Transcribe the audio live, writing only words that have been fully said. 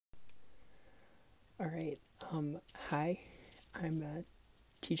All right. Hi, I'm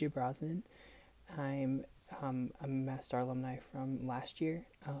TJ Brosnan. I'm a MassSTAR alumni from last year,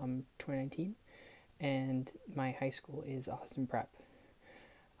 2019, and my high school is Austin Prep.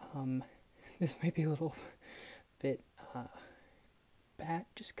 Um, this might be a little bit bad,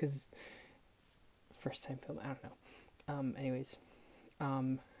 just because first time film. I don't know. Anyways,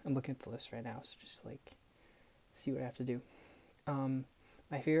 I'm looking at the list right now, so just like see what I have to do.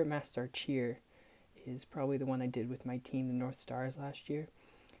 My favorite MassSTAR cheer is probably the one I did with my team, the North Stars, last year.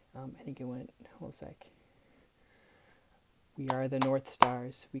 I think it went, hold a sec. We are the North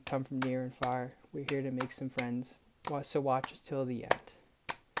Stars. We come from near and far. We're here to make some friends. So watch us till the end.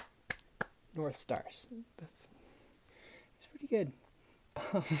 North Stars. That's pretty good.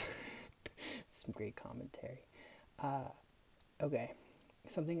 Some great commentary. Okay.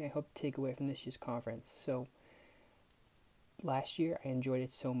 Something I hope to take away from this year's conference. So last year I enjoyed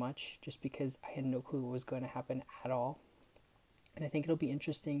it so much just because I had no clue what was going to happen at all. And I think it'll be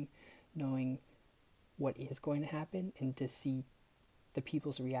interesting knowing what is going to happen and to see the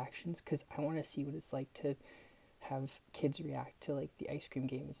people's reactions, because I want to see what it's like to have kids react to like the ice cream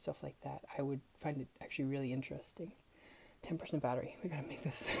game and stuff like that. I would find it actually really interesting. 10% battery. We gotta make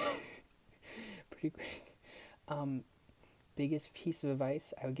this pretty quick. Biggest piece of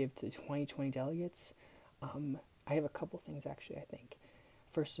advice I would give to 2020 delegates. I have a couple things actually, I think.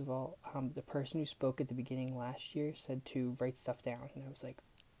 First of all, the person who spoke at the beginning last year said to write stuff down, and I was like,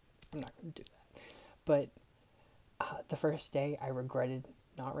 I'm not going to do that. But the first day, I regretted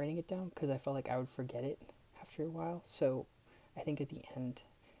not writing it down because I felt like I would forget it after a while. So I think at the end,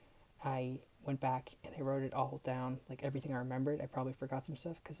 I went back and I wrote it all down, like everything I remembered. I probably forgot some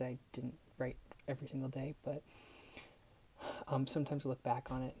stuff because I didn't write every single day, but sometimes I look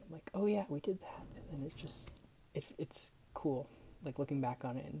back on it, I'm like, oh yeah, we did that, and then it's cool, like looking back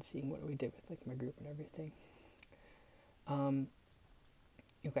on it and seeing what we did with like my group and everything.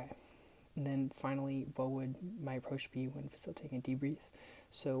 Okay, and then finally, what would my approach be when facilitating a debrief?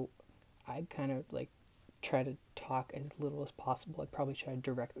 So I'd kind of like try to talk as little as possible. I'd probably try to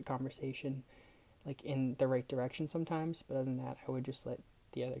direct the conversation like in the right direction sometimes, but other than that, I would just let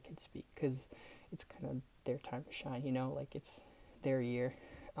the other kids speak because it's kind of their time to shine, like it's their year.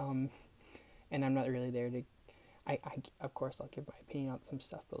 And I'm not really there to, I of course I'll give my opinion on some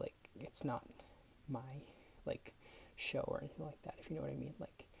stuff, but like it's not my like show or anything like that, if you know what I mean.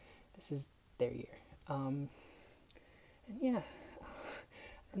 Like this is their year. And yeah,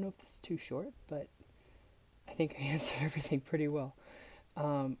 I don't know if this is too short, but I think I answered everything pretty well.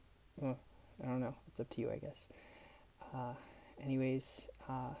 Well, I don't know. It's up to you, I guess. Anyways,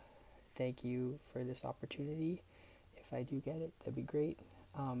 thank you for this opportunity. If I do get it, that'd be great.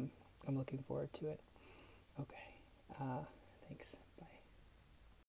 I'm looking forward to it. Okay. Thanks.